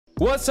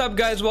What's up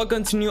guys,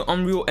 welcome to new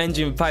Unreal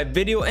Engine 5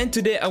 video, and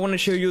today I want to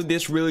show you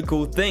this really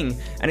cool thing,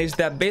 and it's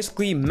that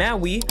basically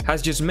Maui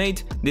has just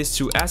made these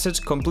two assets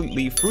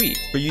completely free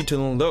for you to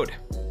download.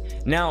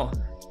 Now,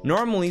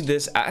 normally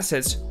these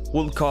assets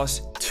will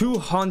cost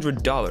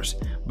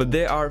 $200, but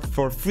they are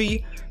for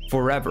free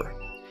forever.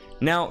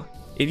 Now,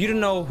 if you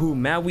don't know who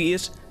Maui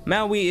is,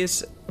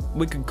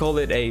 we could call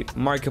it a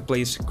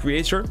marketplace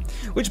creator,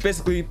 which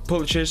basically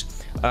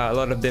publishes a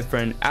lot of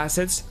different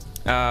assets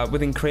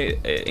with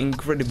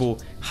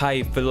incredible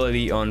high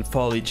fidelity on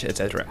foliage,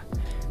 etc.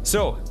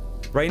 So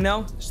right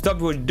now, stop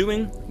what you're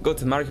doing, go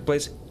to the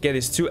marketplace, get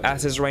these two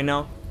assets right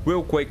now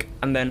real quick,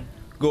 and then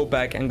go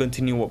back and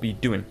continue what we're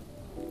doing,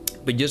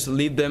 but just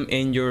leave them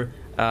in your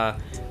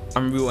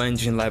Unreal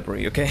Engine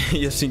library, okay?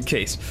 Just in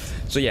case.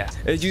 So yeah,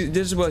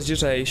 this was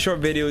just a short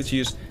video to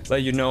just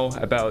let you know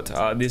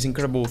about these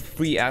incredible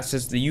free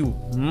assets that you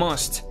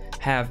must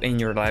have in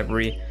your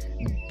library.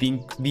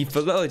 The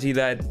fidelity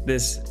that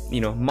this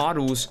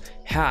models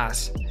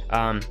has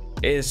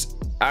is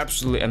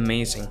absolutely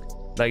amazing.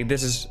 Like,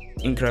 this is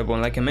incredible,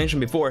 and like I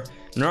mentioned before,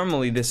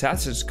 normally this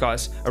assets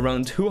cost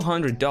around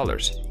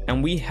 $200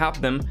 and we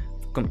have them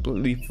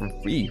completely for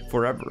free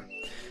forever.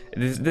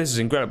 This is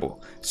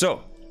incredible.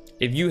 So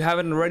if you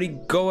haven't already,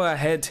 go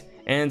ahead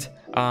and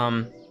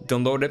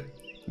download it.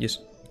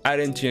 Just add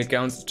it into your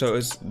account so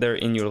it's there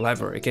in your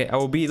library, okay? I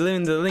will be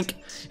leaving the link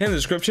in the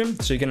description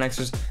so you can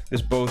access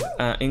this both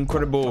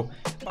incredible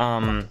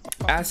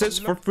assets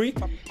for free.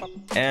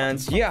 And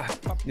yeah,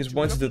 just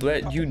wanted to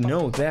let you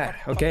know that,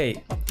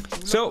 okay?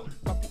 So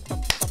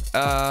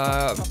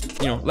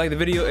like the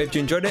video if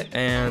you enjoyed it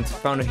and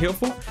found it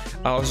helpful.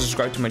 Also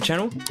subscribe to my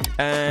channel,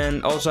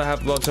 and also I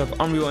have lots of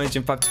Unreal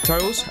Engine 5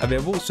 tutorials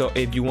available, so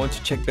if you want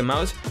to check them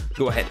out,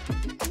 go ahead.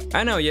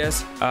 And now,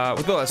 yes,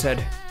 with all that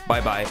said,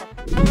 bye bye.